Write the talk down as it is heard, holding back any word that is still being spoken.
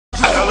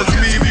Now let's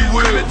leave you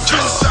with lose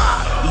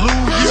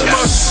you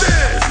must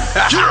sin.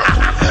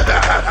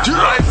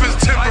 Life is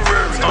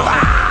temporary,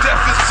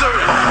 death is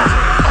certain.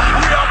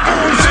 We are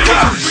born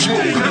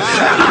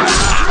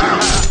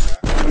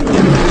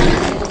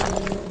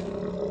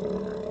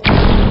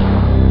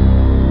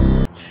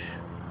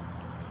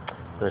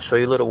I'm gonna show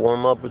you a little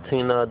warm-up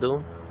routine that I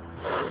do.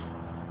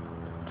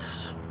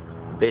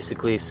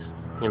 Basically,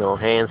 you know,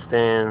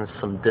 handstands,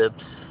 some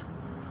dips.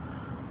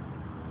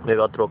 Maybe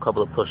I'll throw a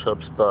couple of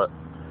push-ups, but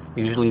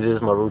usually this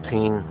is my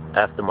routine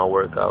after my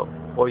workout.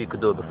 Or you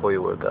could do it before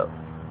your workout.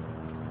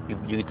 You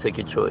can take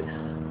your choice.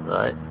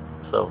 Alright?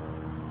 So,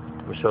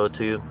 I'm gonna show it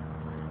to you.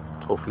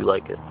 Hope you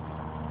like it.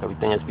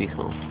 Everything is beast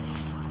mode.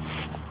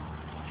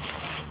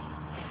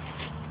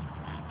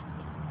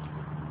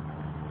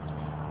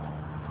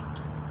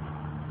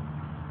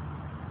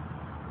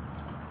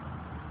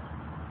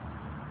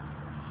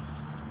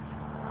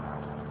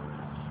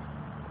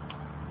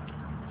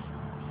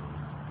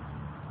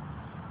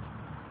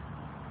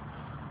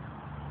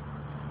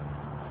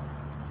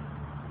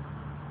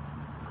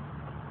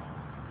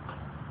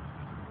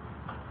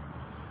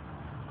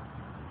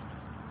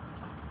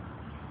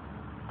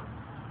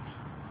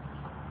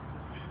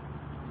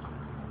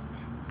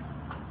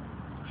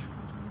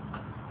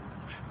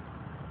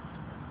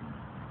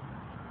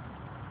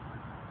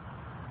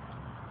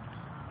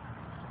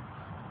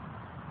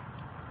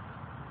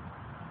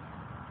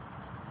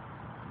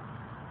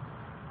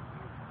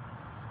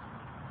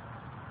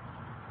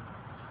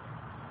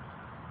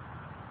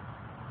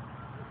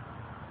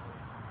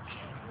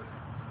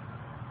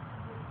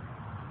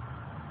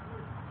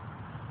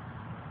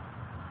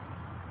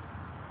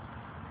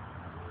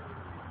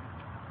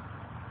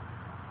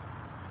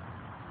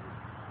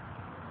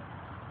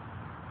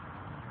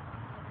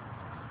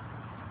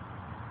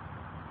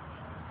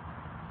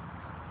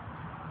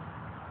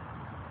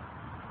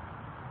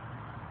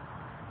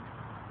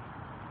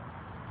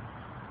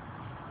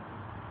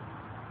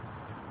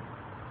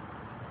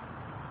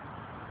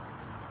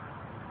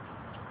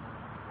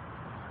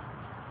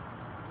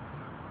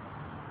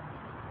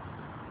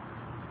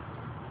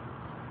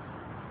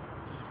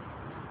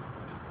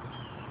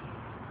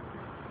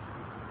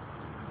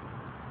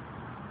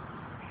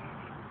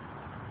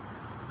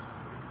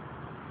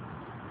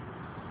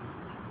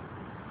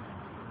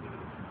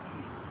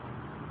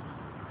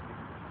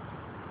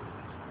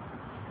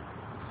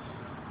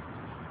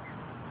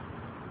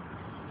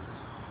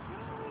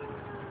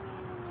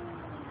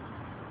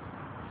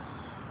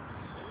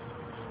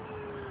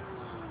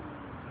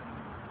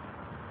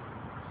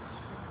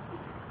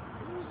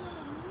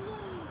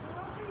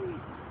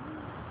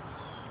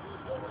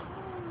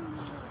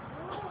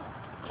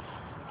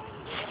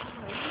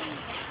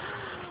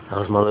 That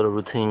was my little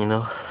routine, you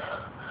know.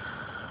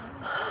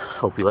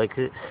 Hope you like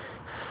it.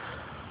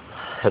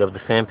 Head of the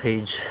fan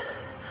page.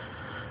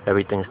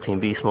 Everything's Team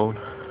Beast Mode.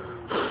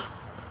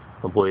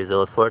 My boy is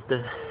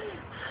Fuerte.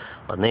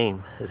 My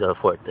name is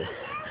Fuerte.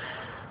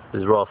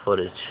 This is raw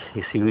footage.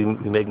 You see, we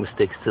make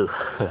mistakes too.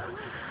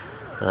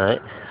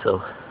 Alright,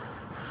 so,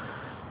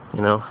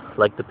 you know,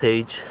 like the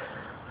page.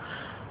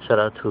 Shout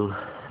out to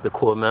the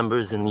core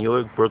members in New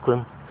York,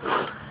 Brooklyn,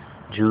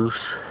 Juice,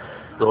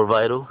 Lord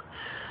Vital,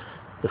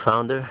 the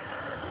founder,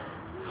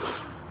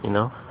 you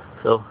know.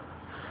 So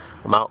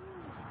I'm out.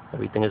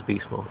 Everything is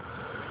beast mode.